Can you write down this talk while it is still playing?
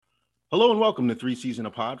Hello and welcome to 3 C's in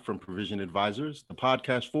a Pod from Provision Advisors, the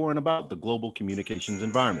podcast for and about the global communications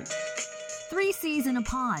environment. 3 C's in a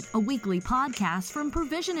Pod, a weekly podcast from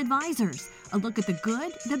Provision Advisors. A look at the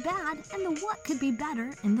good, the bad, and the what could be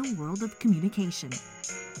better in the world of communication.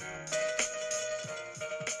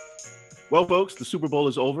 Well, folks, the Super Bowl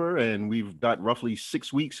is over and we've got roughly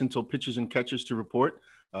 6 weeks until pitchers and catchers to report.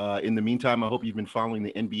 In the meantime, I hope you've been following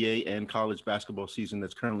the NBA and college basketball season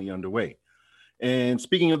that's currently underway. And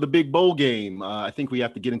speaking of the big bowl game, I think we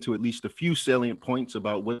have to get into at least a few salient points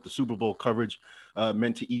about what the Super Bowl coverage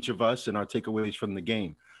meant to each of us and our takeaways from the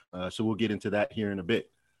game. So we'll get into that here in a bit.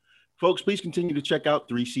 Folks, please continue to check out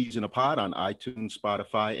 3 C's in a Pod on iTunes,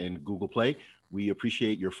 Spotify, and Google Play. We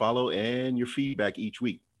appreciate your follow and your feedback each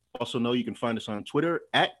week. Also know you can find us on Twitter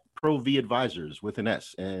at ProVAdvisors with an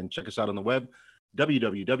S, and check us out on the web,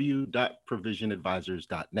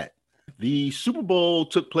 www.provisionadvisors.net. The Super Bowl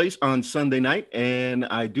took place on Sunday night, and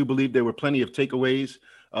I do believe there were plenty of takeaways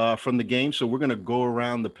from the game. So we're going to go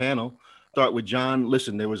around the panel. Start with John.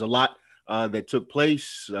 Listen, there was a lot that took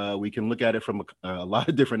place. We can look at it from a lot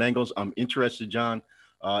of different angles. I'm interested, John,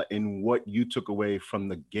 in what you took away from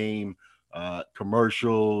the game,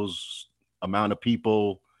 commercials, amount of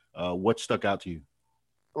people, what stuck out to you?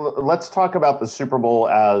 Let's talk about the Super Bowl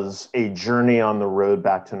as a journey on the road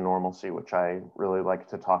back to normalcy, which I really like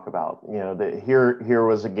to talk about. You know, here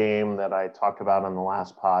was a game that I talked about on the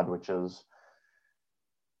last pod, which is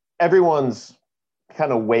everyone's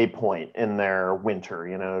kind of waypoint in their winter.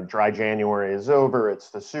 You know, dry January is over. It's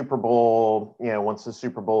the Super Bowl. You know, once the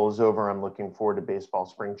Super Bowl is over, I'm looking forward to baseball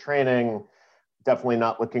spring training. Definitely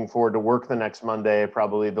not looking forward to work the next Monday,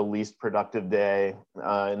 probably the least productive day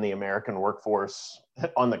in the American workforce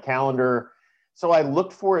on the calendar. So I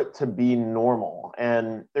looked for it to be normal.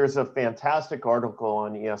 And there's a fantastic article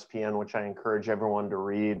on ESPN, which I encourage everyone to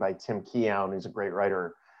read, by Tim Keown, who's a great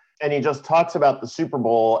writer. And he just talks about the Super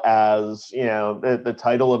Bowl as, you know, the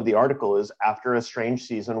title of the article is "After a Strange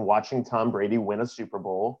Season, Watching Tom Brady Win a Super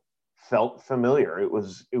Bowl Felt Familiar." It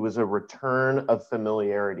was a return of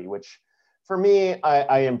familiarity, which for me,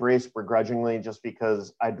 I embrace begrudgingly, just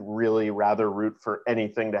because I'd really rather root for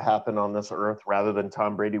anything to happen on this earth rather than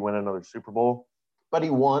Tom Brady win another Super Bowl. But he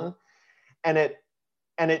won, and it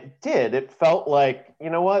did. It felt like, you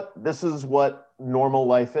know what? This is what normal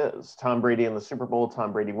life is. Tom Brady in the Super Bowl,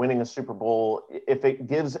 Tom Brady winning a Super Bowl. If it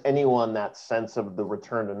gives anyone that sense of the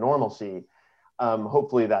return to normalcy,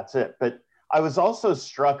 hopefully that's it. But I was also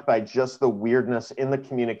struck by just the weirdness in the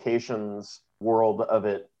communications world of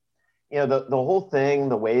it. You know, the whole thing,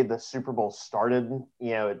 the way the Super Bowl started, you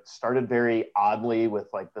know, it started very oddly with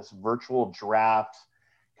like this virtual draft.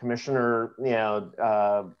 Commissioner,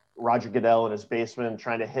 Roger Goodell in his basement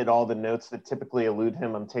trying to hit all the notes that typically elude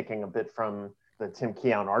him. I'm taking a bit from the Tim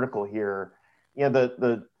Keown article here. You know,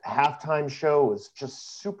 the halftime show was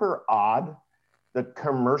just super odd. The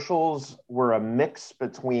commercials were a mix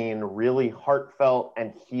between really heartfelt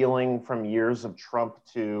and healing from years of Trump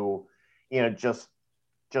to, you know, just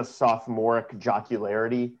sophomoric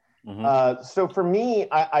jocularity. Mm-hmm. So for me,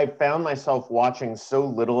 I found myself watching so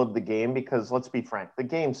little of the game because, let's be frank, the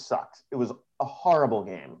game sucked. It was a horrible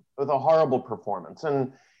game with a horrible performance.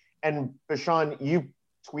 And Bashan, you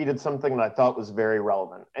tweeted something that I thought was very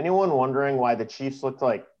relevant. Anyone wondering why the Chiefs looked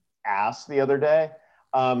like ass the other day?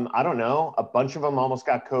 I don't know. A bunch of them almost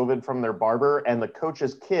got COVID from their barber, and the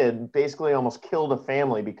coach's kid basically almost killed a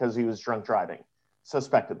family because he was drunk driving,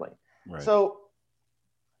 suspectedly. Right. So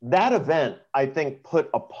that event, I think, put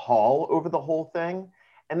a pall over the whole thing.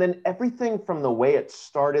 And then everything from the way it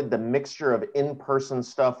started, the mixture of in-person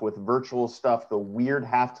stuff with virtual stuff, the weird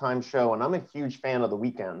halftime show, and I'm a huge fan of The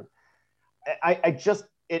Weeknd.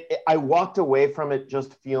 I walked away from it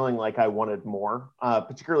just feeling like I wanted more,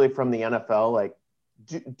 particularly from the NFL. Like,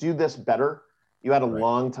 do this better. You had a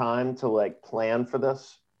long time to like plan for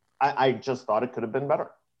this. I just thought it could have been better.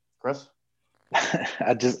 Chris?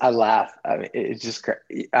 I laugh. I mean, it's just,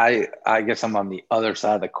 I guess I'm on the other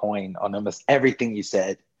side of the coin on almost everything you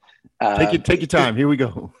said. Take your time. Here we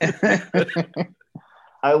go.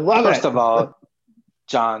 I love First of all,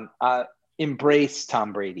 John, embrace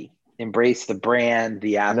Tom Brady. Embrace the brand,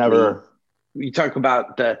 the athlete. Never. You talk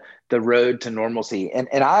about the road to normalcy. And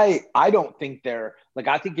I don't think I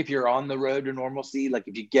think if you're on the road to normalcy, like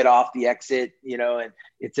if you get off the exit, you know, and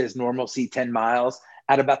it says normalcy 10 miles,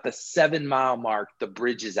 at about the 7 mile mark, the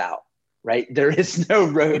bridge is out, right? There is no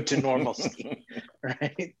road to normalcy,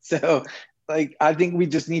 right? So like, I think we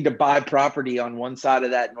just need to buy property on one side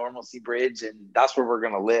of that normalcy bridge, and that's where we're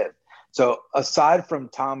going to live. So aside from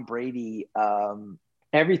Tom Brady,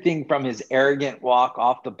 everything from his arrogant walk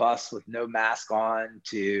off the bus with no mask on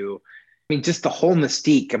to mean, just the whole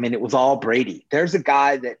mystique. I mean, it was all Brady. There's a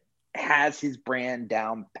guy that has his brand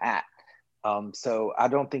down pat. So I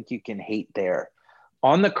don't think you can hate there.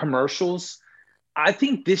 On the commercials, I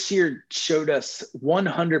think this year showed us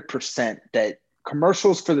 100% that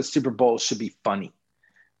commercials for the Super Bowl should be funny.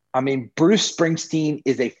 I mean, Bruce Springsteen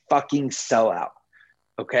is a fucking sellout.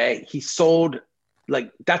 Okay. He sold,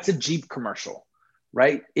 like, that's a Jeep commercial,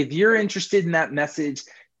 right? If you're interested in that message,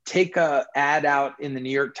 take a ad out in the New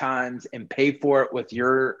York Times and pay for it with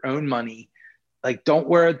your own money. Like, don't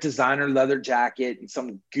wear a designer leather jacket and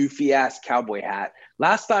some goofy ass cowboy hat.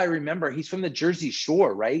 Last I remember, he's from the Jersey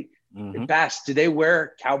Shore, right? Mm-hmm. Bash, do they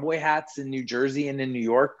wear cowboy hats in New Jersey and in New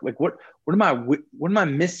York? Like, what am I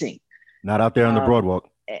missing? Not out there on the Broadwalk.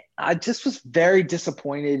 I just was very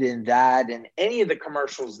disappointed in that, and any of the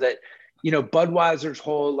commercials that, Budweiser's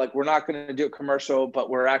whole, like, we're not going to do a commercial, but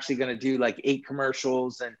we're actually going to do like 8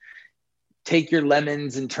 commercials and take your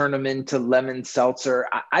lemons and turn them into lemon seltzer.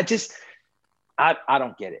 I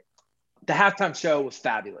don't get it. The halftime show was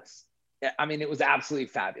fabulous. I mean, it was absolutely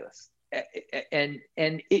fabulous. And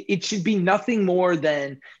it should be nothing more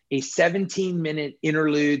than a 17-minute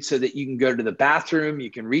interlude so that you can go to the bathroom,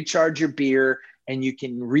 you can recharge your beer, and you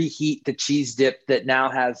can reheat the cheese dip that now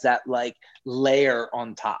has that like layer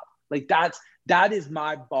on top. Like that is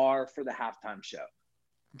my bar for the halftime show.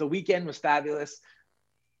 The weekend was fabulous.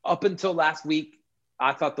 Up until last week,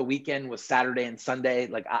 I thought the weekend was Saturday and Sunday.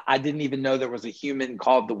 Like I didn't even know there was a human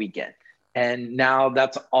called the weekend. And now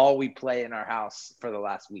that's all we play in our house for the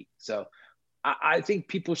last week. So I think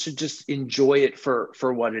people should just enjoy it for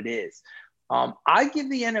what it is. I give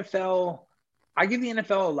the NFL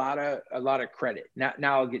a lot of credit. Now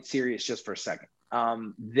I'll get serious just for a second.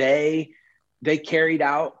 They carried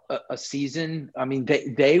out a season. I mean,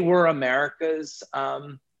 they were America's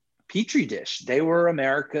petri dish. They were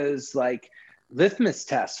America's like litmus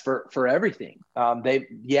test for everything.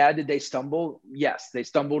 Did they stumble? Yes, they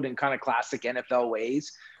stumbled in kind of classic NFL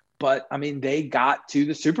ways, but I mean, they got to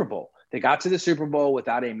the Super Bowl. They got to the Super Bowl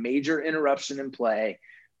without a major interruption in play.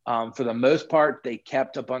 For the most part, they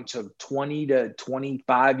kept a bunch of 20 to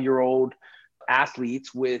 25-year-old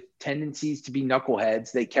athletes with tendencies to be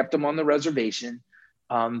knuckleheads. They kept them on the reservation.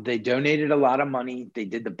 They donated a lot of money. They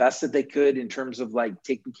did the best that they could in terms of like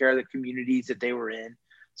taking care of the communities that they were in.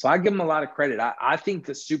 So I give them a lot of credit. I think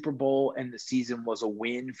the Super Bowl and the season was a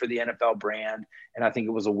win for the NFL brand, and I think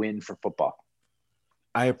it was a win for football.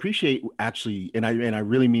 I appreciate actually, and I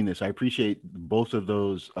really mean this. I appreciate both of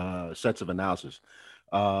those sets of analysis.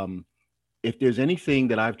 If there's anything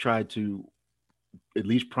that I've tried to at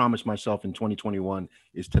least promise myself in 2021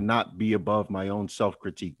 is to not be above my own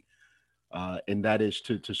self-critique, and that is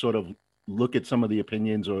to sort of look at some of the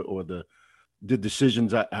opinions or the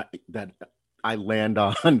decisions that I land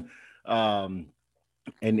on, and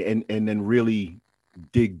then really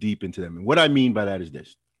dig deep into them. And what I mean by that is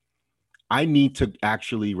this: I need to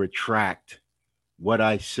actually retract what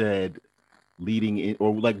I said leading in,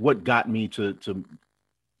 or like what got me to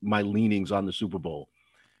my leanings on the Super Bowl.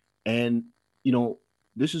 And,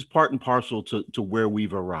 this is part and parcel to where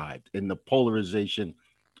we've arrived in the polarization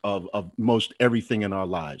of most everything in our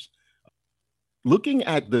lives. Looking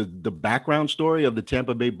at the background story of the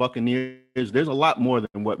Tampa Bay Buccaneers, there's a lot more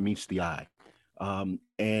than what meets the eye.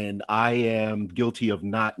 And I am guilty of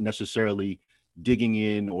not necessarily digging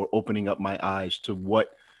in or opening up my eyes to what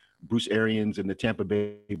Bruce Arians and the Tampa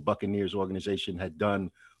Bay Buccaneers organization had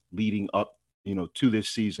done leading up, to this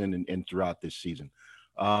season and throughout this season.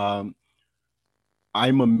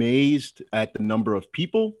 I'm amazed at the number of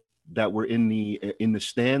people that were in the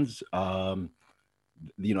stands.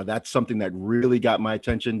 That's something that really got my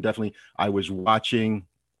attention. Definitely, I was watching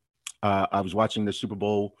the Super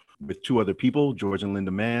Bowl with 2 other people, George and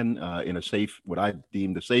Linda Mann, in a safe, what I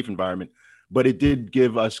deemed a safe environment. But it did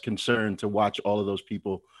give us concern to watch all of those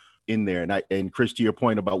people in there. And Chris, to your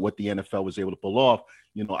point about what the NFL was able to pull off,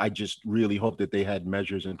 I just really hope that they had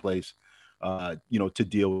measures in place, to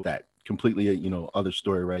deal with that. Completely, other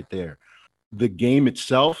story right there. The game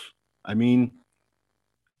itself, I mean,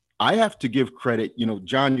 I have to give credit.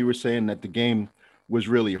 John, you were saying that the game was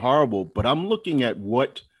really horrible, but I'm looking at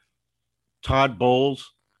what Todd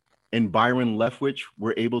Bowles and Byron Leftwich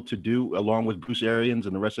were able to do, along with Bruce Arians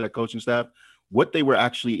and the rest of that coaching staff, what they were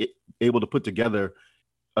actually able to put together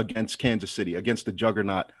against Kansas City, against the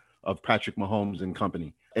juggernaut of Patrick Mahomes and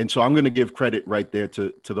company. And so I'm going to give credit right there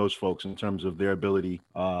to those folks in terms of their ability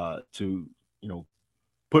to,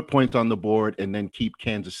 put points on the board and then keep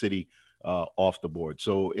Kansas City off the board.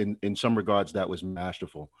 So in some regards, that was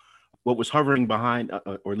masterful. What was hovering behind,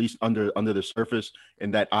 or at least under the surface,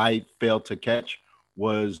 and that I failed to catch,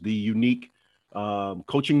 was the unique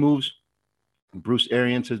coaching moves Bruce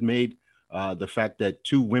Arians has made. The fact that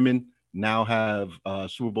 2 women now have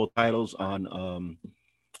Super Bowl titles on, on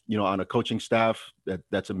a coaching staff,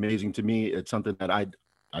 that's amazing to me. It's something that I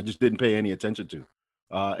just didn't pay any attention to.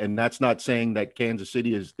 And that's not saying that Kansas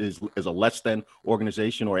City is a less than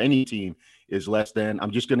organization, or any team is less than.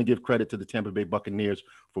 I'm just going to give credit to the Tampa Bay Buccaneers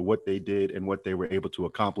for what they did and what they were able to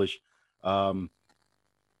accomplish. The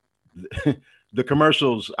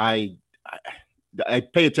commercials, I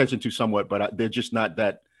pay attention to somewhat, but they're just not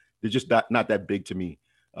that big to me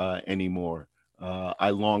anymore. I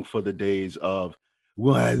long for the days of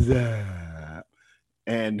what's up,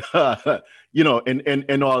 and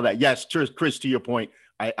and all of that. Yes, Chris, to your point,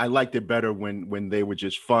 I liked it better when they were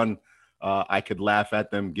just fun. I could laugh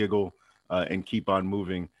at them, giggle, and keep on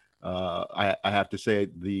moving. I have to say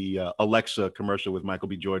the Alexa commercial with Michael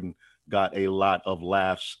B. Jordan got a lot of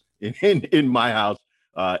laughs in my house.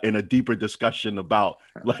 In a deeper discussion about,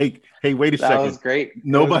 like, hey, wait a second. That was great.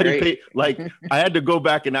 Nobody paid. Like, I had to go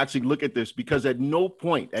back and actually look at this, because at no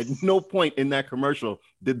point in that commercial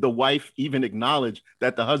did the wife even acknowledge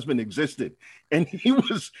that the husband existed, and he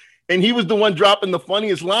was the one dropping the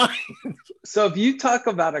funniest line. So if you talk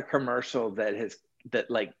about a commercial that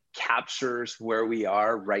like captures where we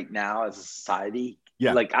are right now as a society,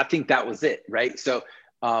 yeah, like I think that was it, right? So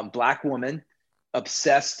Black woman,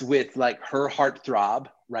 obsessed with like her heartthrob,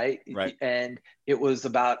 right? And it was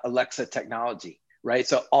about Alexa technology, right?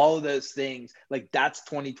 So all of those things, like that's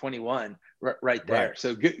 2021 right there. Right.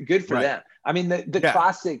 So good for them. I mean, the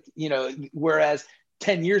classic, whereas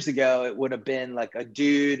 10 years ago, it would have been like a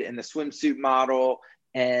dude in the swimsuit model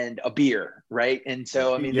and a beer, right? And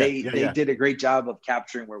so, I mean, they did a great job of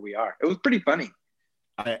capturing where we are. It was pretty funny.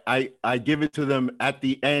 I give it to them at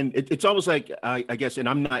the end. It's almost like, I guess, and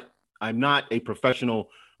I'm not a professional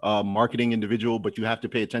marketing individual, but you have to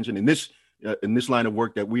pay attention in this line of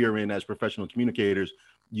work that we are in as professional communicators.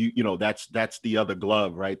 That's the other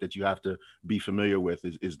glove, right? That you have to be familiar with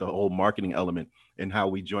is the whole marketing element and how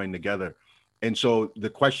we join together. And so the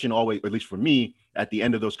question always, at least for me, at the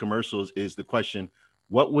end of those commercials, is the question: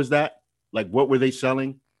 what was that? Like, what were they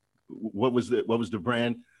selling? What was the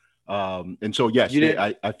brand? And so, yes,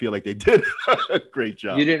 I feel like they did a great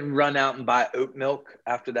job. You didn't run out and buy oat milk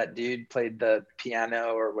after that dude played the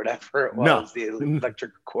piano or whatever it was, the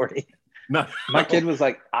electric accordion. No. My kid was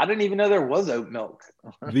like, I didn't even know there was oat milk.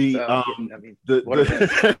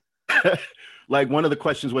 Like, one of the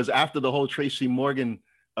questions was, after the whole Tracy Morgan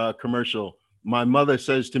commercial, my mother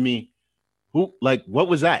says to me, what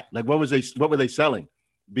was that? Like, what were they selling?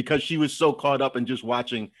 Because she was so caught up in just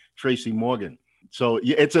watching Tracy Morgan. So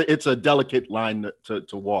it's a delicate line to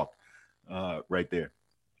walk right there.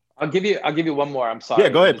 I'll give you one more. I'm sorry. Yeah,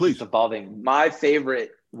 go ahead, please. It's evolving. My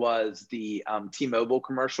favorite was the T-Mobile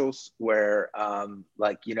commercials where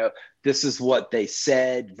this is what they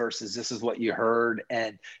said versus this is what you heard.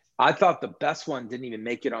 And I thought the best one didn't even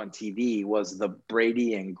make it on TV was the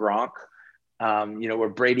Brady and Gronk, where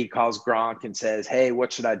Brady calls Gronk and says, hey,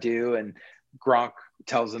 what should I do? And Gronk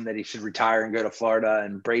tells him that he should retire and go to Florida.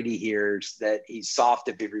 And Brady hears that he's soft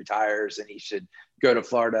if he retires and he should go to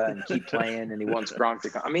Florida and keep playing. And he wants Gronk to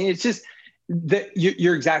come. I mean, it's just that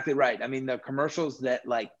you're exactly right. I mean, the commercials that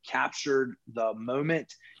like captured the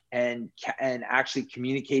moment and actually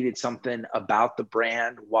communicated something about the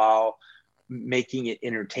brand while making it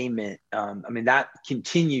entertainment. I mean, that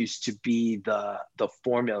continues to be the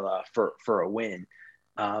formula for a win.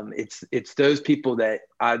 It's those people that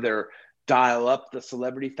either dial up the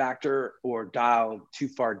celebrity factor or dial too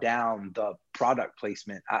far down the product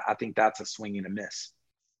placement. I think that's a swing and a miss.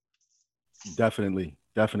 Definitely.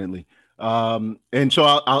 And so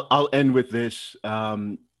I'll end with this.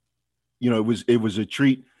 It was a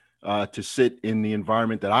treat to sit in the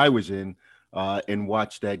environment that I was in and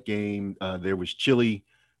watch that game. There was chili,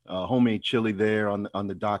 homemade chili there on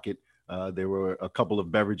the docket. There were a couple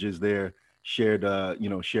of beverages there shared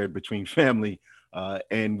between family.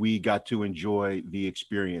 And we got to enjoy the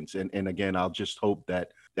experience. And again, I'll just hope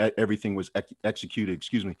that everything was executed,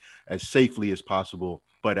 as safely as possible.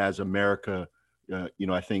 But as America,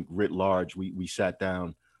 I think writ large, we sat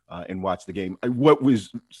down and watched the game. What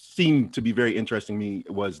seemed to be very interesting to me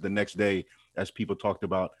was the next day, as people talked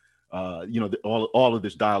about, all of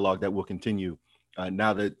this dialogue that will continue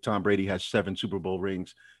now that Tom Brady has 7 Super Bowl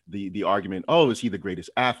rings. The argument, is he the greatest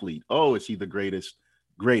athlete? Is he the greatest,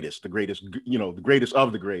 the greatest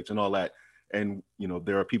of the greats and all that. And,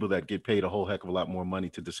 there are people that get paid a whole heck of a lot more money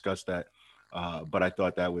to discuss that. But I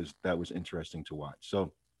thought that was interesting to watch.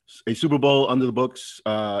 So a Super Bowl in the books.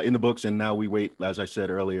 And now we wait, as I said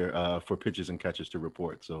earlier, for pitches and catches to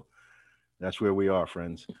report. So that's where we are,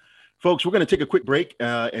 friends. Folks, we're going to take a quick break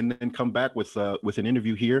and then come back with an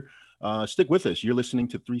interview here. Stick with us. You're listening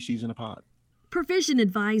to 3 C's in a Pod. Provision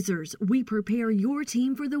Advisors, we prepare your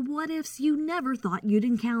team for the what-ifs you never thought you'd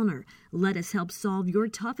encounter. Let us help solve your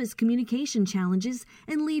toughest communication challenges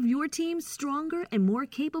and leave your team stronger and more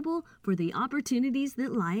capable for the opportunities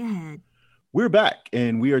that lie ahead. We're back,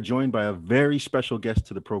 and we are joined by a very special guest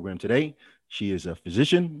to the program today. She is a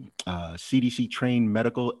physician, CDC-trained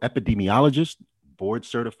medical epidemiologist,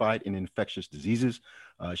 board-certified in infectious diseases.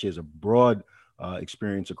 She has a broad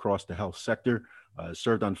experience across the health sector,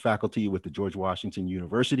 served on faculty with the George Washington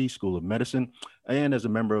University School of Medicine, and as a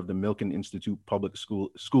member of the Milken Institute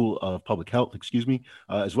School of Public Health,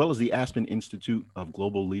 as well as the Aspen Institute of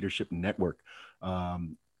Global Leadership Network.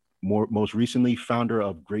 Most recently, founder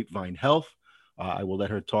of Grapevine Health. I will let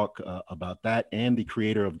her talk about that, and the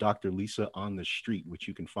creator of Dr. Lisa on the Street, which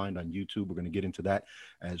you can find on YouTube. We're going to get into that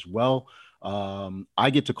as well. I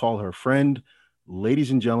get to call her friend. Ladies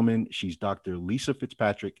and gentlemen, she's Dr. Lisa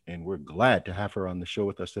Fitzpatrick, and we're glad to have her on the show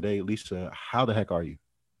with us today. Lisa, how the heck are you?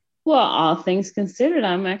 Well, all things considered,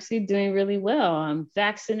 I'm actually doing really well. I'm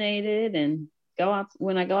vaccinated and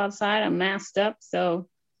when I go outside, I'm masked up. So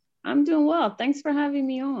I'm doing well. Thanks for having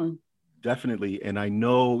me on. Definitely. And I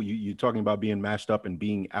know you're talking about being masked up and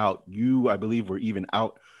being out. I believe, were even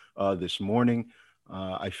out this morning.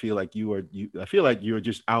 I feel like you're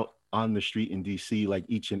just out on the street in DC like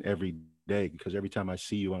each and every day, because every time I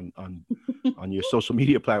see you on your social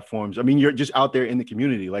media platforms, I mean, you're just out there in the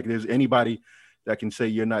community. Like, there's anybody that can say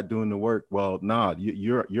you're not doing the work. Well, nah,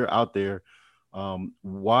 you're out there.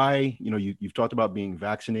 Why? You've talked about being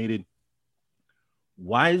vaccinated.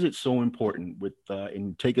 Why is it so important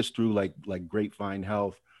and take us through like Grapevine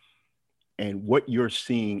Health and what you're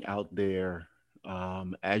seeing out there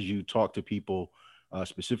as you talk to people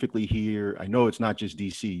specifically here? I know it's not just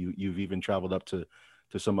DC. You've even traveled up to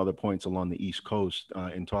some other points along the East Coast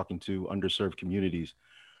and talking to underserved communities.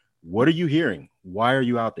 What are you hearing? Why are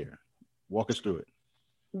you out there? Walk us through it.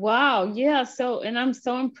 Wow. Yeah. And I'm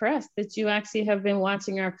so impressed that you actually have been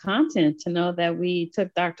watching our content to know that we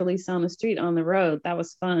took Dr. Lisa on the Street on the road. That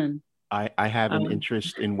was fun. I have an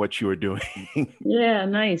interest in what you are doing. Yeah,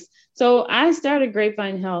 nice. So I started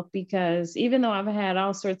Grapevine Health because even though I've had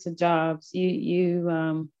all sorts of jobs,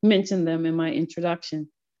 you mentioned them in my introduction.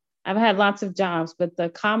 I've had lots of jobs, but the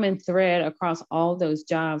common thread across all those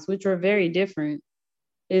jobs, which were very different,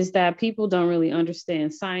 is that people don't really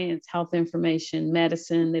understand science, health information,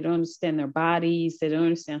 medicine. They don't understand their bodies. They don't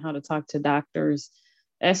understand how to talk to doctors,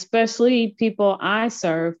 especially people I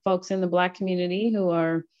serve, folks in the Black community who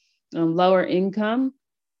are lower income.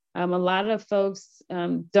 A lot of folks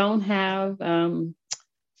don't have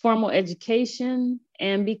formal education.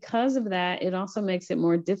 And because of that, it also makes it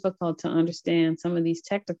more difficult to understand some of these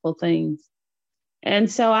technical things. And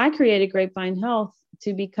so I created Grapevine Health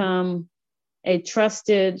to become a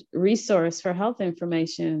trusted resource for health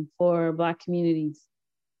information for Black communities.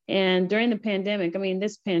 And during the pandemic,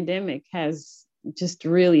 this pandemic has just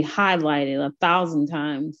really highlighted 1,000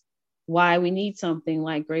 times why we need something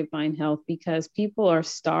like Grapevine Health, because people are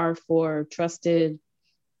starved for trusted,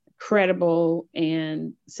 credible,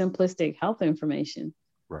 and simplistic health information.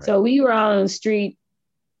 Right. So we were out on the street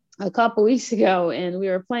a couple weeks ago, and we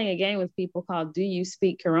were playing a game with people called Do You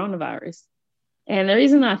Speak Coronavirus? And the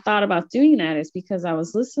reason I thought about doing that is because I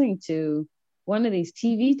was listening to one of these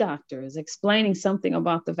TV doctors explaining something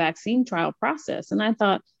about the vaccine trial process. And I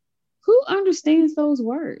thought, who understands those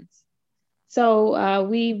words? So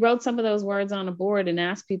we wrote some of those words on a board and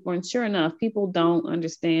asked people, and sure enough, people don't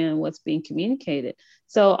understand what's being communicated.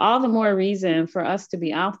 So all the more reason for us to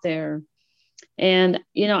be out there. And,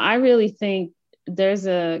 I really think there's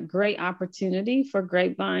a great opportunity for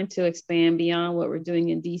Grapevine to expand beyond what we're doing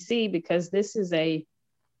in DC, because this is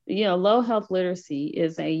low health literacy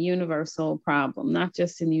is a universal problem, not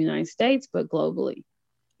just in the United States, but globally.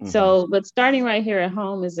 Mm-hmm. So, but starting right here at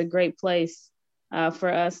home is a great place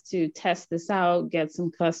for us to test this out, get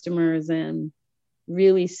some customers, and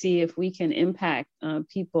really see if we can impact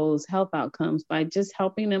people's health outcomes by just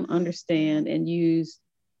helping them understand and use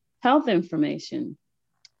health information.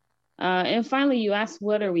 And finally, you asked,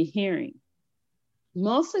 what are we hearing?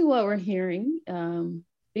 Mostly what we're hearing,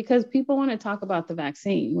 because people want to talk about the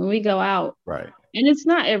vaccine when we go out. Right. And it's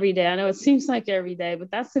not every day. I know it seems like every day, but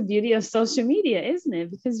that's the beauty of social media, isn't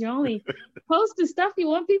it? Because you only post the stuff you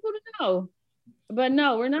want people to know. But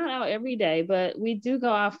no, we're not out every day, but we do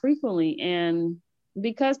go out frequently. And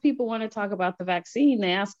because people want to talk about the vaccine,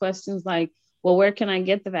 they ask questions like, well, where can I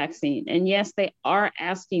get the vaccine? And yes, they are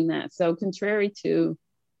asking that. So contrary to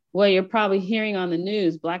what you're probably hearing on the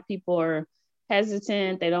news, Black people are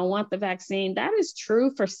hesitant. They don't want the vaccine. That is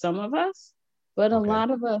true for some of us, but a lot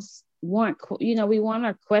of us want, we want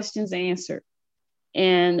our questions answered.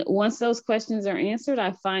 And once those questions are answered,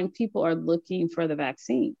 I find people are looking for the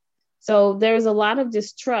vaccine. So there's a lot of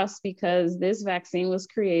distrust because this vaccine was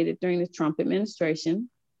created during the Trump administration.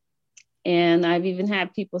 And I've even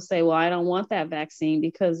had people say, well, I don't want that vaccine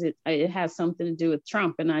because it has something to do with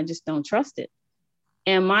Trump and I just don't trust it.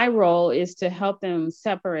 And my role is to help them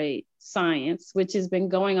separate science, which has been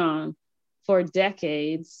going on for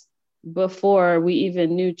decades before we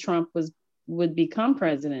even knew Trump would become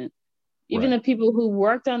president. Even the people who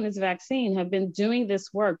worked on this vaccine have been doing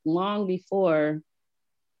this work long before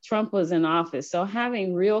Trump was in office. So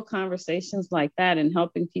having real conversations like that and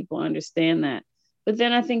helping people understand that. But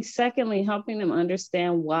then I think secondly, helping them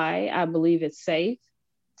understand why I believe it's safe,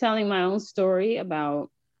 telling my own story about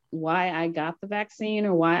why I got the vaccine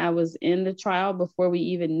or why I was in the trial before we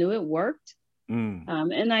even knew it worked.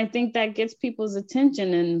 And I think that gets people's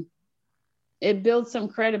attention and it builds some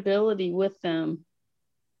credibility with them.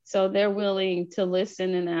 So they're willing to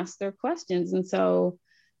listen and ask their questions. And so,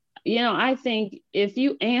 I think if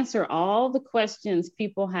you answer all the questions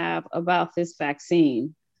people have about this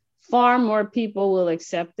vaccine, far more people will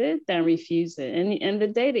accept it than refuse it. And the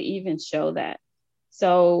data even show that.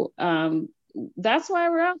 So that's why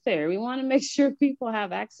we're out there. We want to make sure people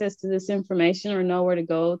have access to this information or know where to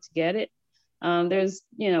go to get it.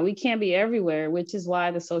 We can't be everywhere, which is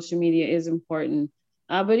why the social media is important.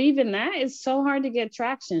 But even that is so hard to get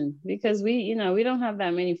traction because we don't have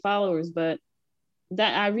that many followers, but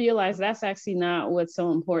that I realize that's actually not what's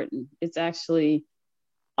so important. It's actually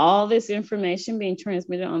all this information being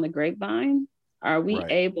transmitted on the grapevine. Are we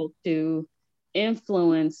able to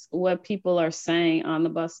influence what people are saying on the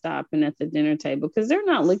bus stop and at the dinner table? Because they're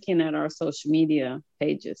not looking at our social media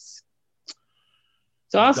pages.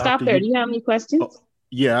 So I'll stop there. Do you have any questions?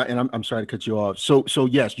 Yeah, and I'm sorry to cut you off. So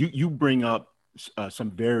yes, you bring up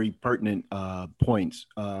some very pertinent points.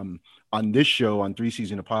 On this show, on 3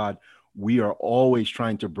 C's in a Pod, we are always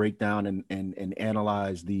trying to break down and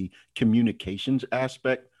analyze the communications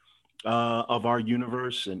aspect of our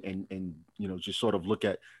universe and just sort of look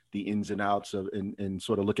at the ins and outs of and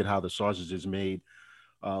sort of look at how the sausage is made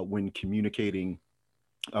when communicating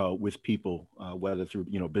with people, whether through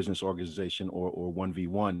business organization or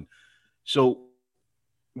 1v1. So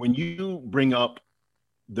when you bring up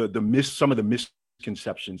some of the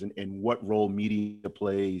misconceptions and what role media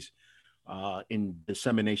plays in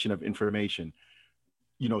dissemination of information,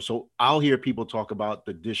 so I'll hear people talk about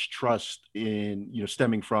the distrust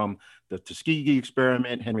stemming from the Tuskegee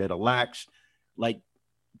experiment, Henrietta Lacks. Like,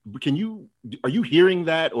 are you hearing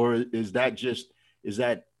that, or is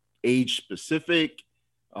that age specific?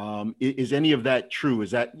 Is any of that true?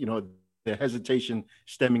 Is that, the hesitation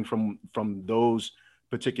stemming from those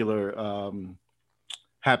particular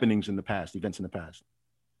happenings in the past, events in the past?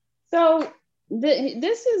 So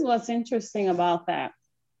this is what's interesting about that.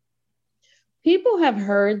 People have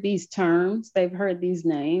heard these terms, they've heard these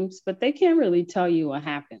names, but they can't really tell you what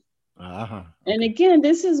happened. Okay. And again,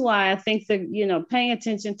 this is why I think that, paying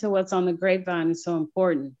attention to what's on the grapevine is so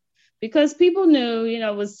important, because people knew,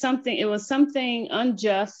 it was something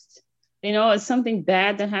unjust, it's something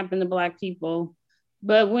bad that happened to Black people.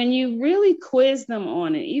 But when you really quiz them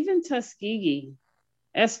on it, even Tuskegee,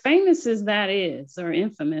 as famous as that is, or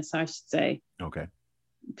infamous, I should say. Okay.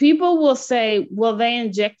 People will say, well, they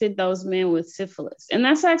injected those men with syphilis. And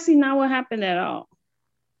that's actually not what happened at all.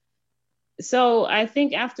 So I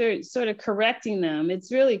think after sort of correcting them,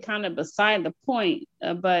 it's really kind of beside the point.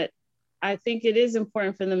 But I think it is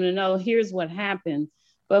important for them to know, here's what happened.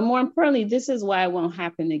 But more importantly, this is why it won't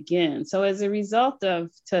happen again. So as a result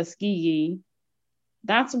of Tuskegee,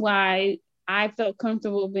 that's why I felt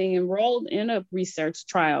comfortable being enrolled in a research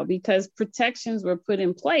trial, because protections were put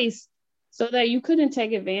in place so that you couldn't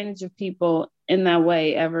take advantage of people in that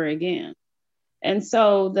way ever again. And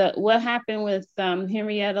so what happened with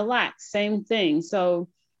Henrietta Lacks, same thing. So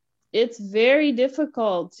it's very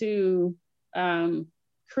difficult to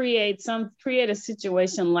create a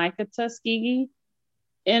situation like a Tuskegee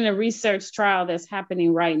in a research trial that's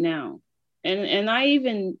happening right now. And I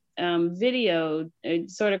even videoed,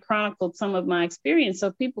 sort of chronicled some of my experience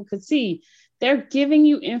so people could see. They're giving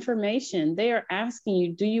you information. They are asking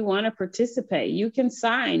you, do you want to participate? You can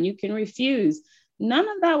sign, you can refuse. None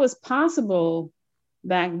of that was possible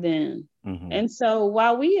back then. Mm-hmm. And so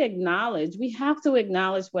while we have to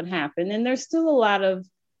acknowledge what happened, and there's still a lot of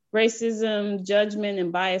racism, judgment,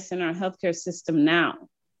 and bias in our healthcare system now.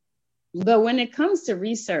 But when it comes to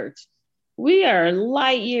research, we are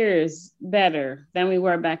light years better than we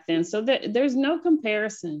were back then. So there's no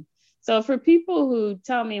comparison. So for people who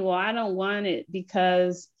tell me, well, I don't want it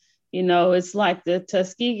because, it's like the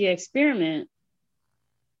Tuskegee experiment,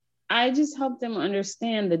 I just help them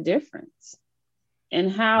understand the difference and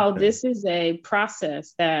how this is a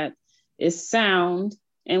process that is sound,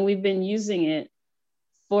 and we've been using it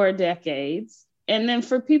for decades. And then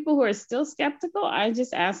for people who are still skeptical, I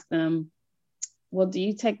just ask them, well, do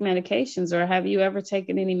you take medications, or have you ever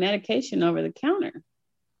taken any medication over the counter?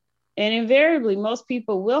 And invariably, most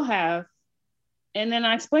people will have. And then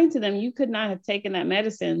I explain to them, you could not have taken that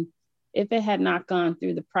medicine if it had not gone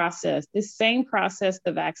through the process. This same process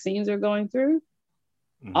the vaccines are going through,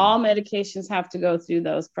 all medications have to go through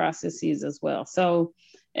those processes as well. So,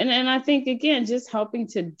 and I think, again, just helping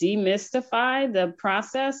to demystify the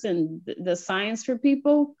process and the science for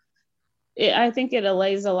people, I think it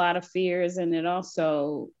allays a lot of fears, and it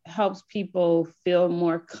also helps people feel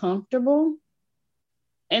more comfortable.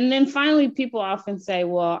 And then finally, people often say,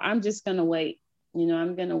 well, I'm just going to wait.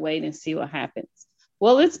 I'm going to wait and see what happens.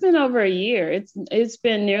 Well, it's been over a year. It's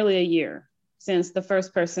been nearly a year since the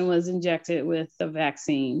first person was injected with the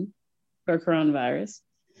vaccine for coronavirus.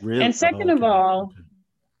 Really? And second of all,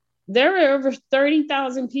 there are over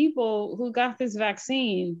 30,000 people who got this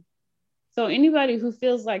vaccine. So anybody who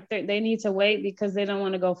feels like they need to wait because they don't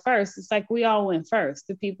want to go first, it's like we all went first.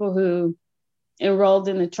 The people who enrolled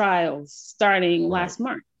in the trials starting last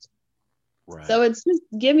March. Right. So it's just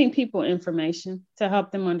giving people information to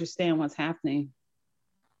help them understand what's happening.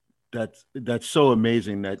 That's so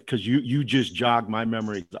amazing, that because you just jogged my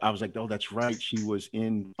memory. I was like, oh, that's right, she was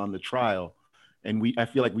in on the trial, and I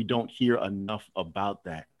feel like we don't hear enough about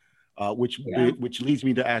that, which leads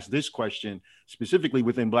me to ask this question specifically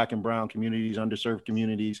within Black and Brown communities, underserved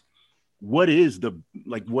communities. What are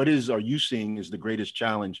you seeing is the greatest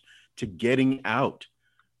challenge to getting out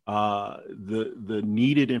the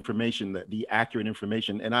needed information, the accurate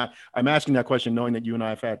information? And I'm asking that question knowing that you and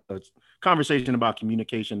I have had a conversation about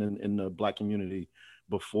communication in the Black community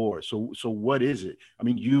before. So what is it? I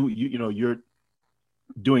mean, you're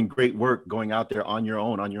doing great work going out there on your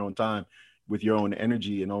own time with your own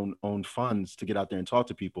energy and own funds to get out there and talk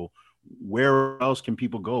to people. Where else can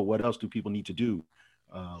people go? What else do people need to do?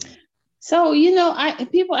 So,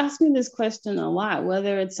 people ask me this question a lot,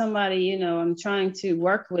 whether it's somebody, I'm trying to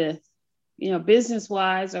work with, business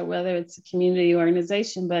wise, or whether it's a community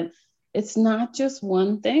organization, but it's not just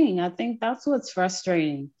one thing. I think that's what's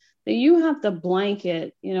frustrating, that you have to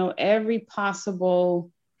blanket, every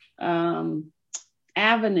possible avenue.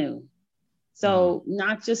 So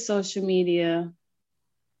not just social media,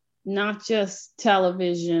 not just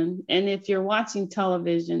television. And if you're watching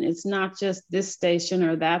television, it's not just this station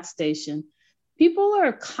or that station. People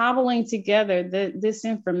are cobbling together this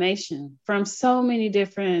information from so many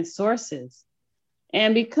different sources.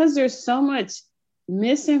 And because there's so much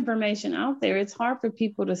misinformation out there, it's hard for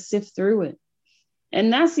people to sift through it.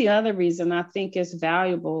 And that's the other reason I think it's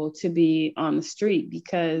valuable to be on the street,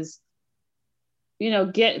 because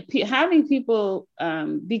having people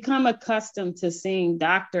become accustomed to seeing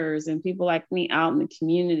doctors and people like me out in the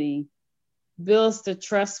community builds the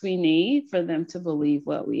trust we need for them to believe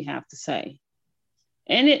what we have to say.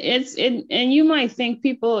 And and you might think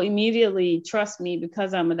people immediately trust me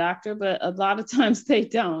because I'm a doctor, but a lot of times they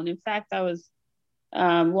don't. In fact, I was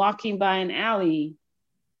walking by an alley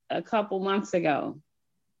a couple months ago,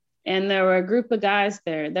 and there was a group of guys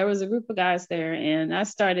there, and I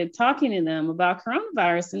started talking to them about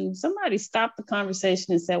coronavirus, and somebody stopped the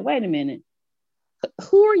conversation and said, wait a minute,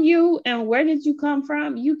 who are you and where did you come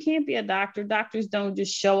from? You can't be a doctor. Doctors don't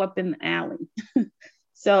just show up in the alley.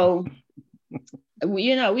 So, we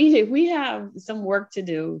have some work to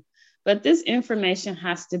do, but this information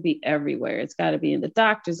has to be everywhere. It's got to be in the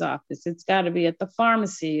doctor's office. It's got to be at the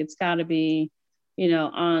pharmacy. It's got to be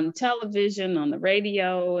on television, on the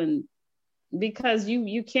radio, and because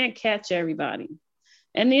you can't catch everybody.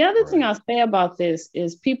 And the other thing I'll say about this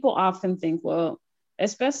is people often think, well,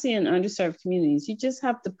 especially in underserved communities, you just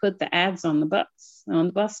have to put the ads on the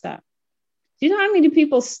bus stop. Do you know how many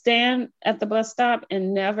people stand at the bus stop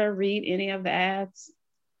and never read any of the ads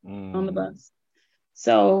on the bus?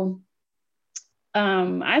 So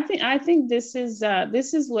I think this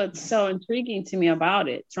is what's so intriguing to me about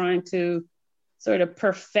it, trying to sort of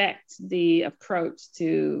perfect the approach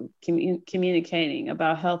to communicating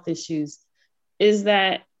about health issues, is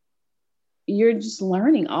that you're just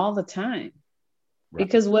learning all the time. Right.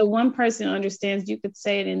 Because what one person understands, you could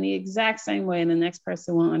say it in the exact same way and the next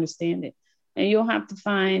person won't understand it. And you'll have to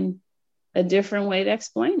find a different way to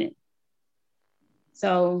explain it.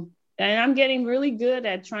 So, and I'm getting really good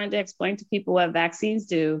at trying to explain to people what vaccines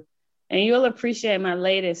do And you'll appreciate my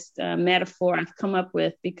latest metaphor I've come up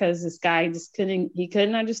with, because this guy just couldn't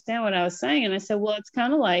understand what I was saying. And I said, well, it's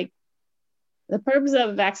kind of like the purpose of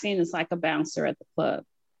a vaccine is like a bouncer at the club.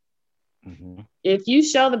 Mm-hmm. If you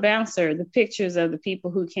show the bouncer the pictures of the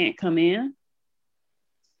people who can't come in,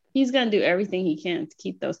 he's going to do everything he can to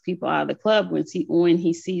keep those people out of the club when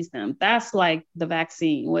he sees them. That's like the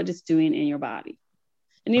vaccine, what it's doing in your body.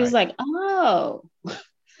 And he was like, oh.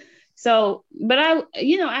 So, but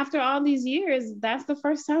after all these years, that's the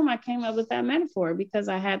first time I came up with that metaphor, because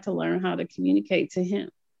I had to learn how to communicate to him.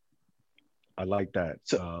 I like that.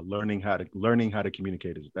 So, learning how to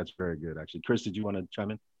communicate that's very good, actually. Chris, did you want to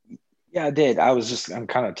chime in? Yeah, I did. I'm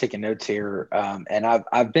kind of taking notes here. And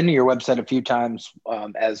I've been to your website a few times,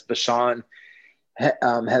 as Bashan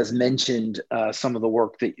has mentioned some of the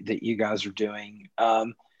work that you guys are doing.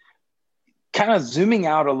 Kind of zooming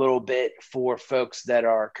out a little bit for folks that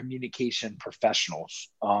are communication professionals.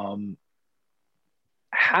 Talk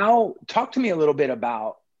to me a little bit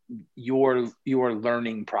about your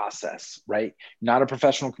learning process, right? Not a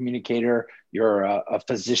professional communicator, you're a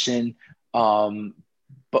physician,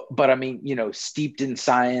 but I mean, steeped in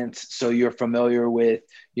science. So you're familiar with,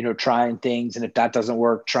 trying things. And if that doesn't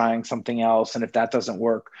work, trying something else. And if that doesn't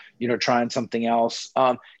work, trying something else.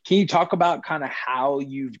 Can you talk about kind of how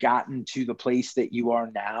you've gotten to the place that you are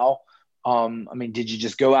now? I mean, did you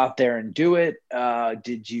just go out there and do it?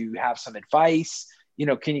 Did you have some advice?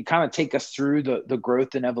 Can you kind of take us through the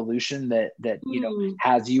growth and evolution that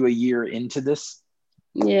has you a year into this?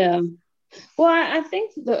 Yeah. Well, I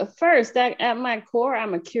think that at my core,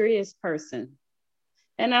 I'm a curious person.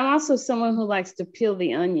 And I'm also someone who likes to peel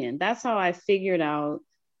the onion. That's how I figured out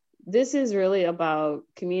this is really about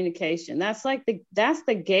communication. That's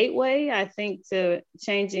the gateway, I think, to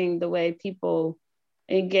changing the way people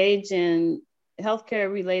engage in healthcare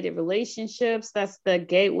related relationships. That's the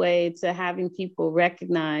gateway to having people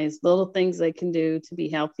recognize little things they can do to be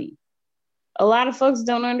healthy. A lot of folks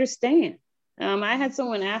don't understand. I had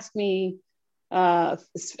someone ask me a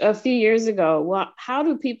few years ago, well, how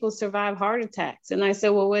do people survive heart attacks? And I said,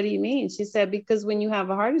 well, what do you mean? She said, because when you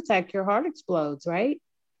have a heart attack, your heart explodes, right?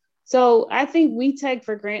 So I think we take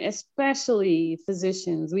for granted, especially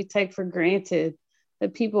physicians, we take for granted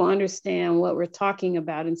that people understand what we're talking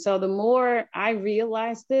about. And so the more I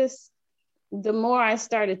realized this, the more I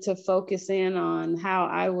started to focus in on how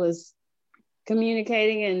I was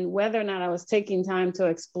communicating and whether or not I was taking time to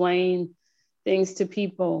explain things to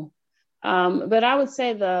people. But I would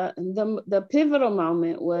say the pivotal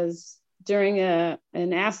moment was during an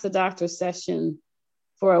Ask the Doctor session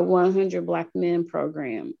for a 100 Black Men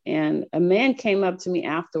program. And a man came up to me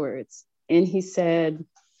afterwards and he said,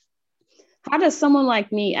 how does someone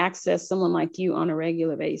like me access someone like you on a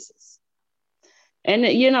regular basis? And,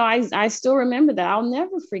 I still remember that. I'll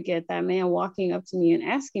never forget that man walking up to me and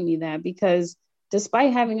asking me that, because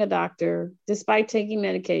despite having a doctor, despite taking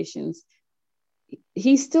medications,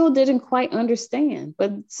 he still didn't quite understand.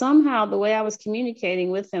 But somehow the way I was communicating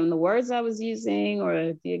with him, the words I was using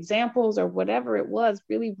or the examples or whatever it was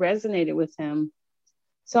really resonated with him.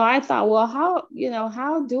 So I thought, well,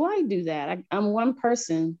 how do I do that? I'm one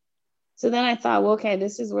person. So then I thought, well, okay,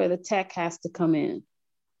 this is where the tech has to come in.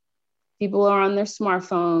 People are on their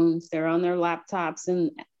smartphones, they're on their laptops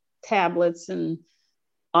and tablets and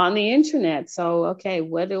on the internet. So, okay,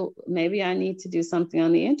 maybe I need to do something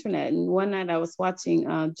on the internet. And one night I was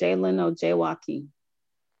watching Jay Leno jaywalking.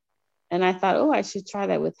 And I thought, I should try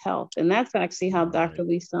that with health. And that's actually how Dr.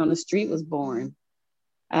 Lisa on the Street was born.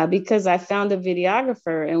 Because I found a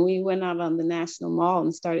videographer and we went out on the National Mall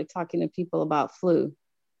and started talking to people about flu.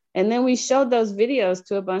 And then we showed those videos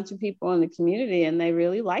to a bunch of people in the community and they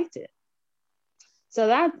really liked it. So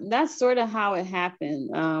that's sort of how it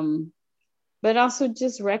happened. But also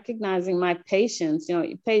just recognizing my patients,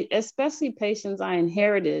 especially patients I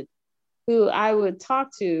inherited, who I would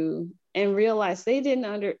talk to and realize they didn't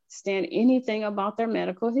understand anything about their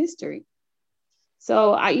medical history.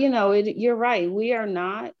 So you're right. We are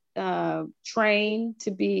not trained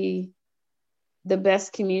to be the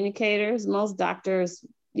best communicators. Most doctors,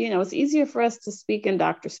 it's easier for us to speak in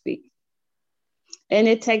doctor speak. And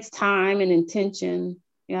it takes time and intention.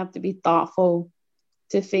 You have to be thoughtful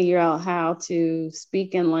to figure out how to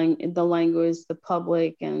speak in the language the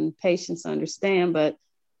public and patients understand, but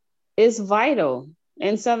it's vital.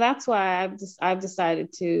 And so that's why I've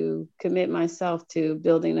decided to commit myself to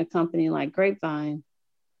building a company like Grapevine,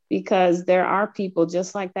 because there are people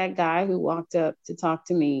just like that guy who walked up to talk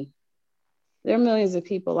to me. There are millions of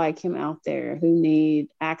people like him out there who need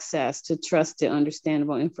access to trusted,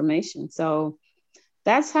 understandable information. So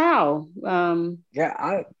that's how.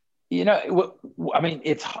 I mean,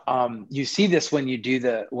 it's you see this when you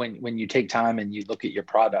do when you take time and you look at your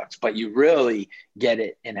products, but you really get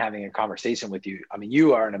it in having a conversation with you. I mean,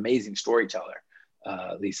 you are an amazing storyteller,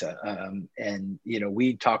 Lisa. And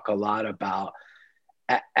we talk a lot about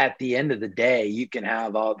at the end of the day, you can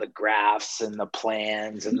have all the graphs and the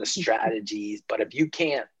plans and the strategies, but if you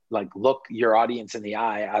can't look your audience in the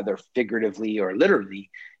eye, either figuratively or literally,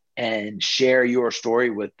 and share your story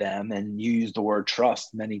with them, and you use the word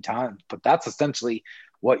trust many times, but that's essentially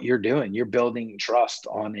what you're doing. You're building trust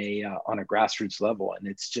on a grassroots level. And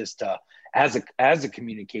it's just as a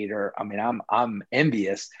communicator, I mean, I'm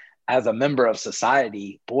envious. As a member of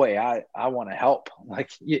society, boy, I want to help. I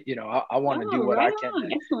want to do what I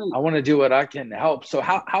can. I want to do what I can to help. So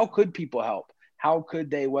how could people help? How could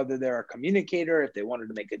they, whether they're a communicator, if they wanted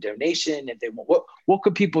to make a donation, if they what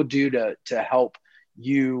could people do to help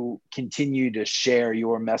you continue to share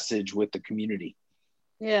your message with the community?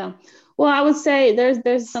 Yeah, well, I would say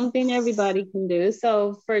there's something everybody can do.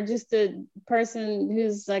 So for just a person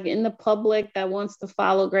who's in the public that wants to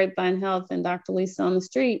follow Grapevine Health and Dr. Lisa on the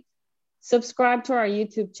street, subscribe to our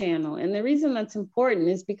YouTube channel. And the reason that's important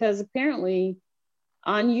is because apparently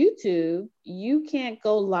on YouTube, you can't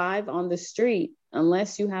go live on the street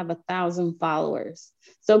unless you have 1,000 followers.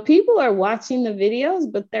 So people are watching the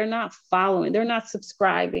videos, but they're not following, they're not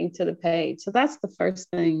subscribing to the page. So that's the first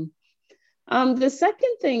thing. The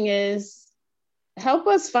second thing is help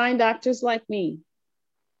us find doctors like me.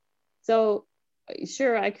 So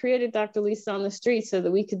sure, I created Dr. Lisa on the street so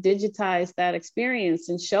that we could digitize that experience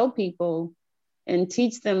and show people and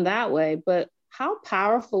teach them that way. But how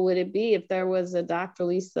powerful would it be if there was a Dr.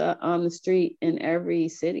 Lisa on the street in every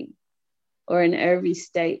city or in every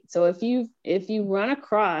state? So if you run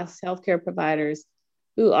across healthcare providers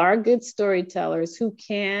who are good storytellers, who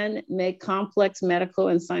can make complex medical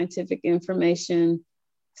and scientific information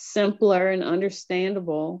simpler and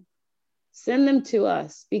understandable, send them to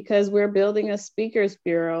us, because we're building a speakers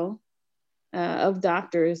bureau of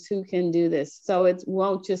doctors who can do this. So it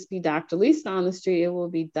won't just be Dr. Lisa on the street, it will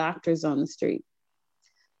be doctors on the street.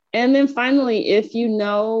 And then finally, if you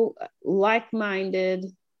know like-minded,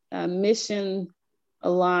 mission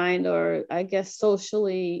aligned, or I guess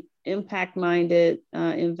socially impact-minded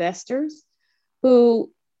investors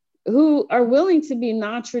who are willing to be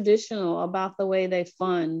non-traditional about the way they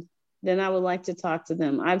fund, then I would like to talk to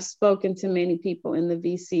them. I've spoken to many people in the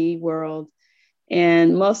VC world,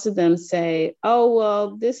 and most of them say, oh,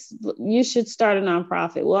 well, you should start a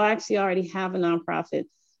nonprofit. Well, I actually already have a nonprofit.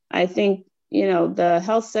 I think, the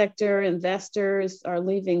health sector investors are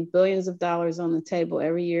leaving billions of dollars on the table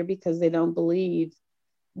every year because they don't believe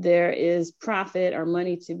there is profit or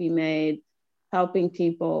money to be made helping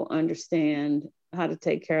people understand how to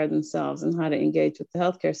take care of themselves and how to engage with the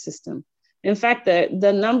healthcare system. In fact,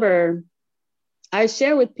 the number I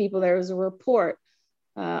share with people, there was a report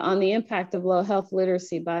on the impact of low health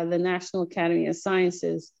literacy by the National Academy of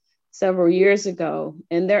Sciences several years ago,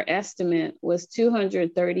 and their estimate was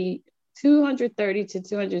 $230 to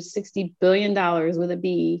 $260 billion with a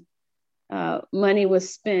B. Money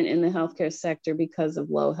was spent in the healthcare sector because of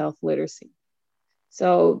low health literacy.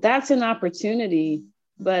 So that's an opportunity,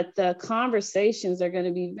 but the conversations are going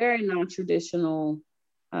to be very non-traditional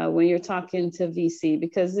when you're talking to VC,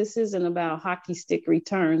 because this isn't about hockey stick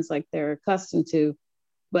returns like they're accustomed to.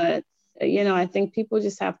 But, I think people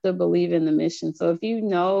just have to believe in the mission. So if you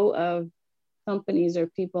know of companies or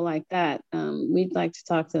people like that, we'd like to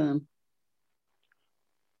talk to them.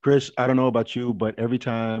 Chris, I don't know about you, but every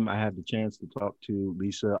time I have the chance to talk to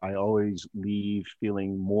Lisa, I always leave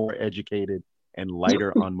feeling more educated and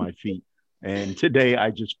lighter on my feet. And today I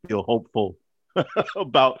just feel hopeful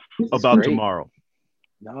about tomorrow.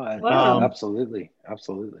 No, absolutely.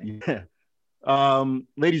 Yeah.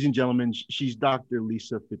 Ladies and gentlemen, she's Dr.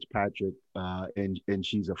 Lisa Fitzpatrick, and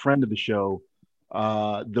she's a friend of the show.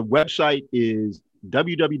 The website is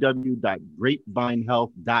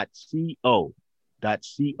www.grapevinehealth.co.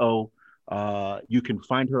 You can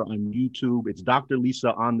find her on YouTube. It's Dr.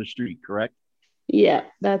 Lisa on the street, correct? Yeah,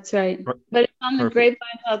 that's right. But it's on the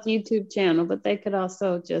Grapevine Health YouTube channel, but they could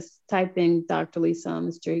also just type in Dr. Lisa on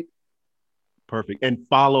the street. Perfect. And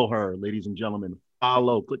follow her, ladies and gentlemen.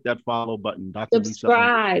 Click that follow button. Dr.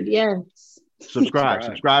 Subscribe, Lisa. Yes.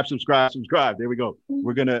 Subscribe. There we go.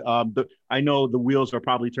 We're gonna. I know the wheels are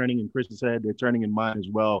probably turning in Chris's head. They're turning in mine as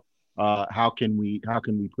well. How can we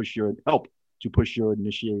push your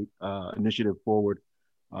initiative forward,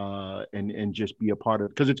 and just be a part of,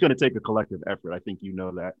 because it's going to take a collective effort. I think you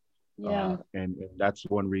know that. Yeah. And that's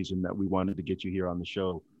one reason that we wanted to get you here on the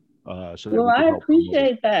show. I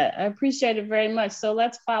appreciate that. I appreciate it very much. So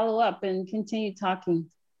let's follow up and continue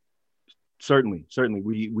talking. Certainly.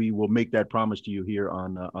 We will make that promise to you here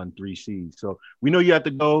on 3C. So we know you have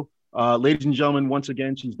to go. Ladies and gentlemen, once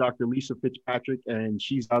again, she's Dr. Lisa Fitzpatrick, and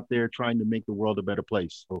she's out there trying to make the world a better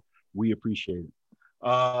place. So we appreciate it.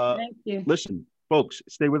 Thank you. Listen, folks,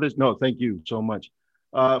 stay with us. No, thank you so much.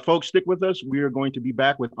 Folks, stick with us. We are going to be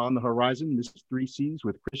back with On the Horizon. This is 3Cs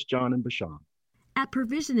with Chris, John, and Bashan. At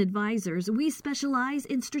Provision Advisors, we specialize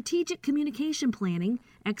in strategic communication planning,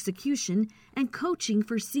 execution, and coaching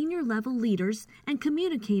for senior-level leaders and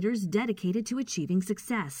communicators dedicated to achieving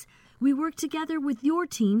success. We work together with your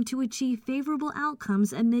team to achieve favorable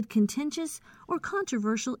outcomes amid contentious or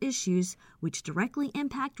controversial issues which directly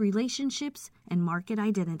impact relationships and market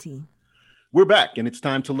identity. We're back, and it's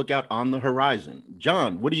time to look out on the horizon.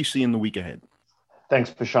 John, what do you see in the week ahead? Thanks,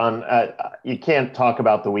 Bashan. You can't talk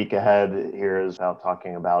about the week ahead here without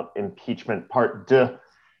talking about impeachment part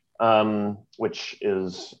 2, which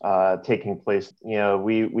is taking place. You know,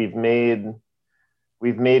 we've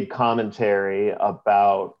made commentary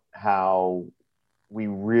about how we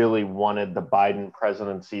really wanted the Biden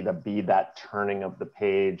presidency to be that turning of the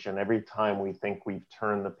page, and every time we think we've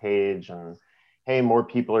turned the page and hey, more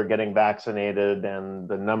people are getting vaccinated and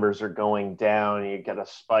the numbers are going down, you get a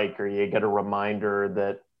spike or you get a reminder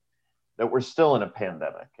that we're still in a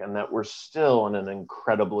pandemic and that we're still in an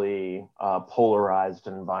incredibly polarized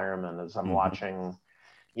environment. As I'm watching,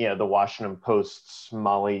 the Washington Post's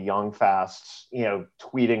Molly Youngfast,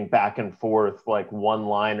 tweeting back and forth like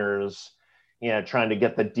one-liners, trying to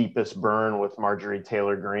get the deepest burn with Marjorie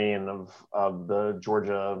Taylor Greene of the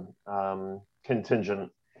Georgia contingent.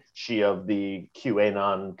 She of the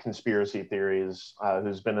QAnon conspiracy theories,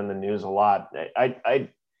 who's been in the news a lot.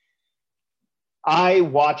 I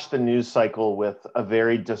watch the news cycle with a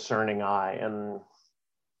very discerning eye. And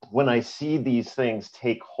when I see these things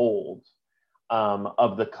take hold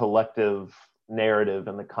of the collective narrative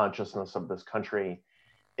and the consciousness of this country,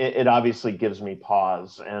 it obviously gives me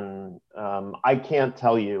pause. And I can't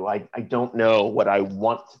tell you, I don't know what I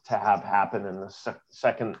want to have happen in the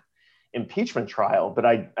second impeachment trial, but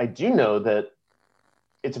I do know that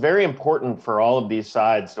it's very important for all of these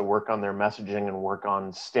sides to work on their messaging and work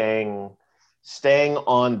on staying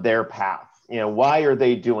on their path. Why are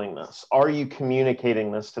they doing this? Are you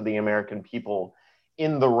communicating this to the American people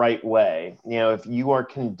in the right way? If you are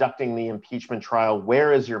conducting the impeachment trial,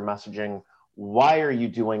 where is your messaging? Why are you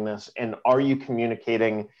doing this? And are you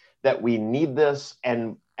communicating that we need this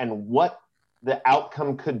and what the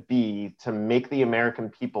outcome could be to make the American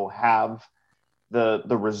people have the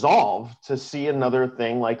resolve to see another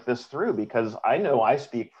thing like this through? Because I know I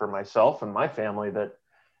speak for myself and my family that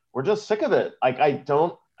we're just sick of it. Like I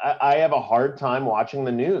have a hard time watching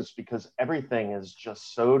the news because everything is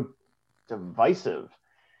just so divisive.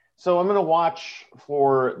 So I'm going to watch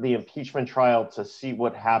for the impeachment trial to see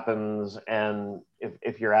what happens. And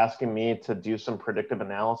if you're asking me to do some predictive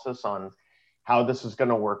analysis on how this is going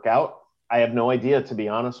to work out, I have no idea, to be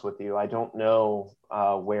honest with you. I don't know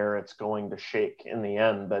where it's going to shake in the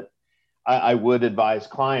end, but I would advise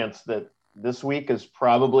clients that this week is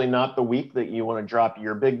probably not the week that you want to drop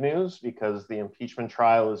your big news, because the impeachment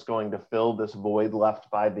trial is going to fill this void left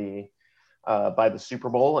by the Super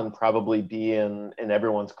Bowl and probably be in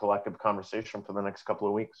everyone's collective conversation for the next couple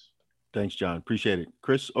of weeks. Thanks, John. Appreciate it.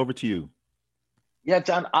 Chris, over to you. Yeah,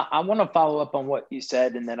 John, I want to follow up on what you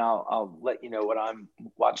said, and then I'll let you know what I'm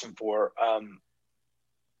watching for.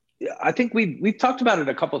 I think we've talked about it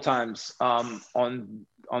a couple of times on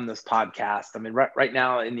this podcast. I mean, right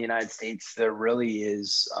now in the United States, there really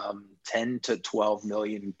is 10 to 12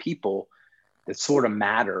 million people that sort of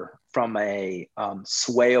matter from a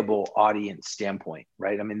swayable audience standpoint,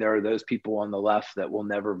 right? I mean, there are those people on the left that will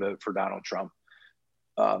never vote for Donald Trump.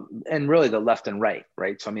 And really the left and right?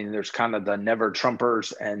 So, I mean, there's kind of the never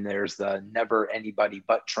Trumpers and there's the never anybody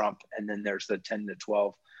but Trump. And then there's the 10 to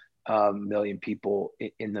 12 million people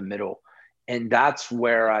in the middle. And that's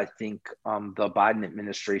where I think the Biden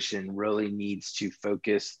administration really needs to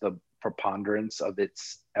focus the preponderance of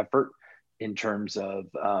its effort in terms of,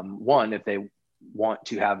 one, if they want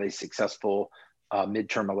to have a successful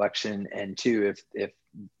midterm election, and two, if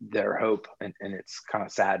their hope, and it's kind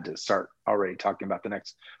of sad to start already talking about the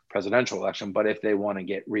next presidential election, but if they want to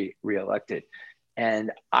get reelected.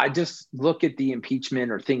 And I just look at the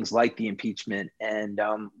impeachment or things like the impeachment, and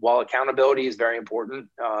while accountability is very important,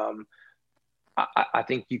 I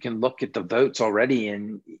think you can look at the votes already,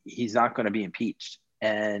 and he's not going to be impeached.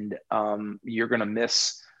 And you're going to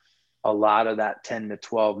miss a lot of that 10 to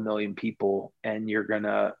 12 million people, and you're going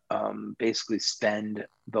to basically spend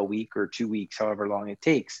the week or 2 weeks, however long it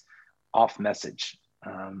takes, off message.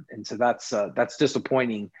 And so that's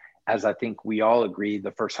disappointing as I think we all agree,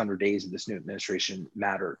 the first 100 days of this new administration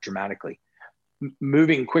matter dramatically.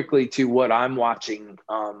 Moving quickly to what I'm watching,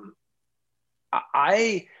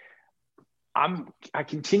 I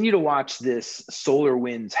continue to watch this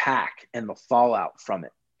SolarWinds hack and the fallout from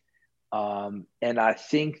it. And I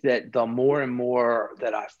think that the more and more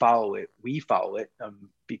that I follow it, we follow it,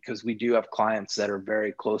 because we do have clients that are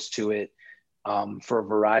very close to it for a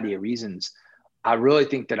variety of reasons. I really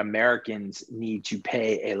think that Americans need to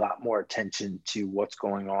pay a lot more attention to what's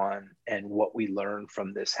going on and what we learn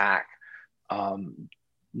from this hack.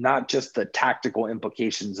 Not just the tactical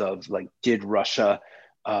implications of, like, did Russia,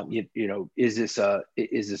 is this a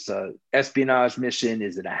espionage mission?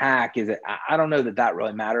 Is it a hack? Is it? I don't know that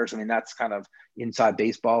really matters. I mean, that's kind of inside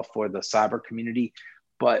baseball for the cyber community.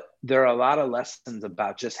 But there are a lot of lessons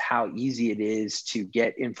about just how easy it is to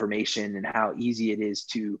get information and how easy it is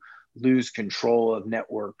to lose control of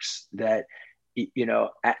networks. That,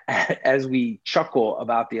 as we chuckle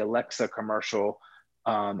about the Alexa commercial,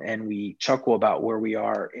 and we chuckle about where we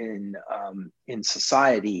are in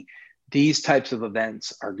society, these types of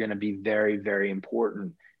events are going to be very, very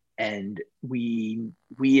important. And we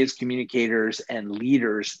as communicators and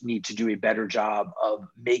leaders need to do a better job of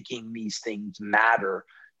making these things matter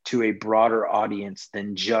to a broader audience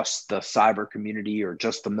than just the cyber community or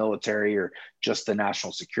just the military or just the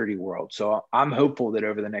national security world. So I'm hopeful that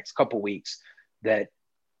over the next couple of weeks that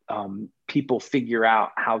people figure out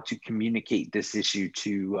how to communicate this issue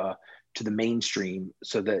to the mainstream,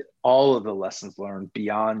 so that all of the lessons learned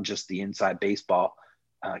beyond just the inside baseball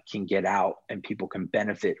can get out and people can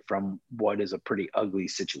benefit from what is a pretty ugly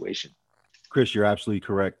situation. Chris, you're absolutely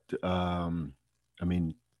correct. I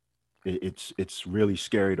mean, it's really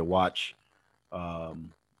scary to watch,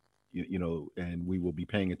 and we will be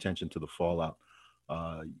paying attention to the fallout.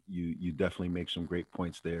 You definitely make some great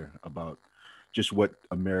points there about just what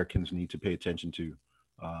Americans need to pay attention to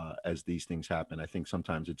as these things happen. I think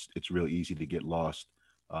sometimes it's real easy to get lost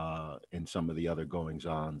in some of the other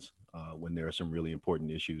goings-ons when there are some really important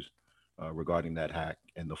issues regarding that hack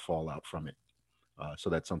and the fallout from it. So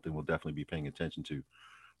that's something we'll definitely be paying attention to.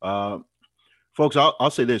 Folks, I'll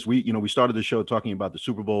say this. We started the show talking about the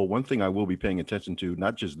Super Bowl. One thing I will be paying attention to,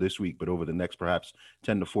 not just this week, but over the next perhaps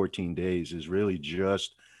 10 to 14 days, is really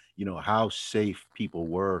just, how safe people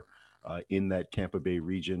were in that Tampa Bay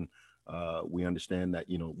region. We understand that,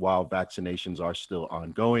 while vaccinations are still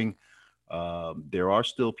ongoing, there are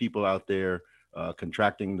still people out there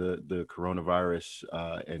contracting the coronavirus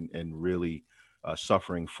and really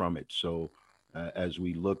suffering from it. So as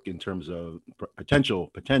we look in terms of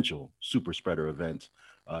potential super spreader events,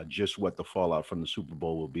 just what the fallout from the Super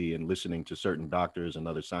Bowl will be, and listening to certain doctors and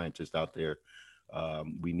other scientists out there,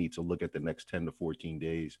 we need to look at the next 10 to 14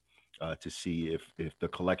 days to see if the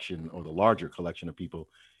collection or the larger collection of people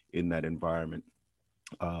in that environment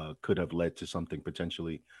could have led to something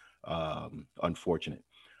potentially unfortunate.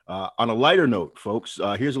 On a lighter note, folks,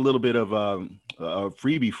 here's a little bit of a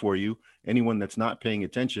freebie for you. Anyone that's not paying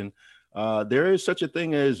attention, there is such a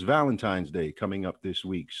thing as Valentine's Day coming up this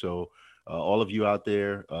week. So all of you out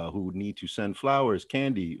there who need to send flowers,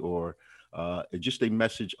 candy, or just a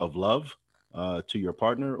message of love to your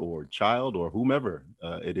partner or child or whomever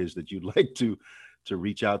it is that you'd like to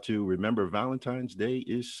reach out to, remember Valentine's Day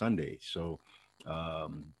is Sunday. So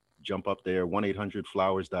jump up there,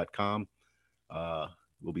 1-800-flowers.com.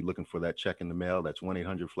 We'll be looking for that check in the mail. That's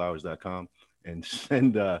 1-800-flowers.com, and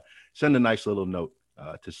send a nice little note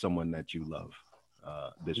to someone that you love.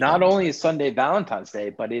 Not only is Sunday Valentine's Day,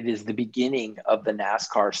 but it is the beginning of the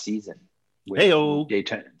NASCAR season with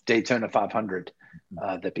Daytona 500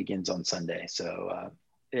 that begins on Sunday. So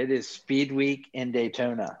it is Speed Week in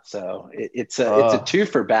Daytona. So it's a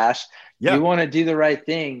twofer, Bash. Yeah. You want to do the right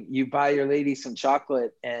thing. You buy your lady some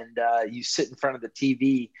chocolate and you sit in front of the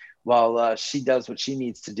TV while she does what she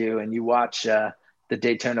needs to do, and you watch the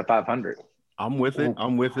Daytona 500. I'm with it.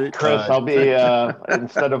 Chris, I'll be,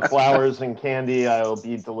 instead of flowers and candy, I'll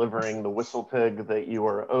be delivering the whistle pig that you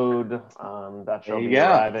are owed. That shall be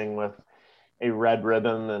arriving with a red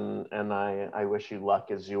ribbon, and I wish you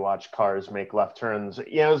luck as you watch cars make left turns.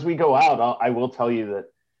 As we go out, I will tell you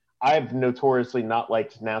that I've notoriously not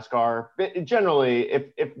liked NASCAR. But generally,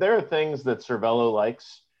 if there are things that Cervello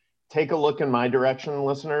likes, take a look in my direction,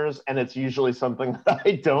 listeners, and it's usually something that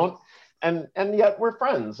I don't. And yet we're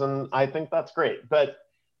friends, and I think that's great. But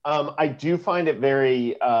I do find it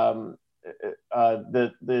very the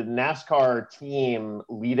NASCAR team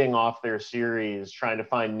leading off their series, trying to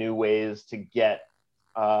find new ways to get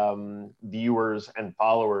viewers and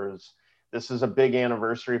followers. This is a big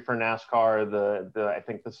anniversary for NASCAR. I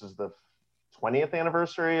think this is the 20th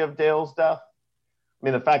anniversary of Dale's death. I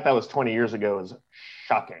mean, the fact that was 20 years ago is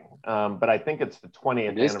shocking. But I think it's the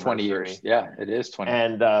 20th It is anniversary. 20 years. Yeah, it is 20.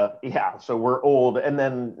 And yeah, so we're old. And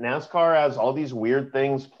then NASCAR has all these weird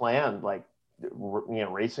things planned, like,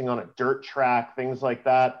 racing on a dirt track, things like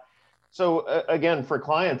that. So again, for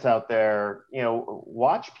clients out there,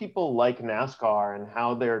 watch people like NASCAR and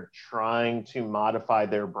how they're trying to modify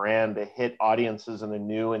their brand to hit audiences in a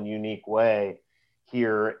new and unique way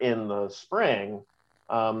here in the spring,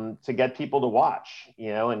 to get people to watch,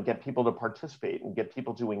 and get people to participate and get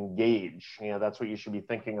people to engage. That's what you should be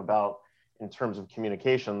thinking about in terms of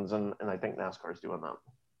communications. And I think NASCAR is doing that.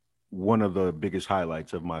 One of the biggest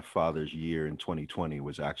highlights of my father's year in 2020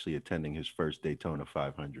 was actually attending his first Daytona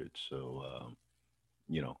 500. So,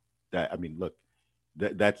 look,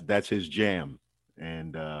 that's his jam.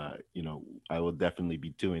 And, I will definitely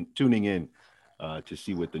be tuning in to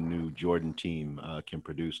see what the new Jordan team can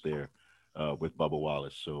produce there with Bubba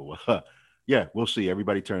Wallace. So, yeah, we'll see.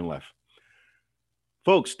 Everybody turn left.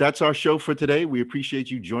 Folks, that's our show for today. We appreciate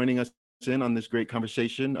you joining us in on this great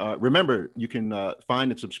conversation. Remember, you can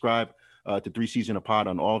find and subscribe to 3 C's in a Pod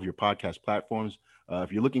on all of your podcast platforms.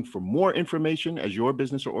 If you're looking for more information as your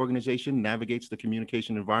business or organization navigates the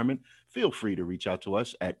communication environment, feel free to reach out to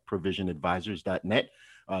us at provisionadvisors.net.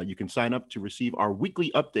 You can sign up to receive our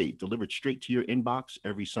weekly update delivered straight to your inbox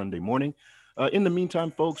every Sunday morning. In the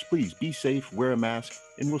meantime, folks, please be safe, wear a mask,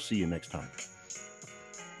 and we'll see you next time.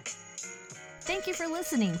 Thank you for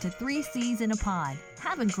listening to 3 C's in a Pod.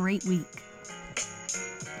 Have a great week.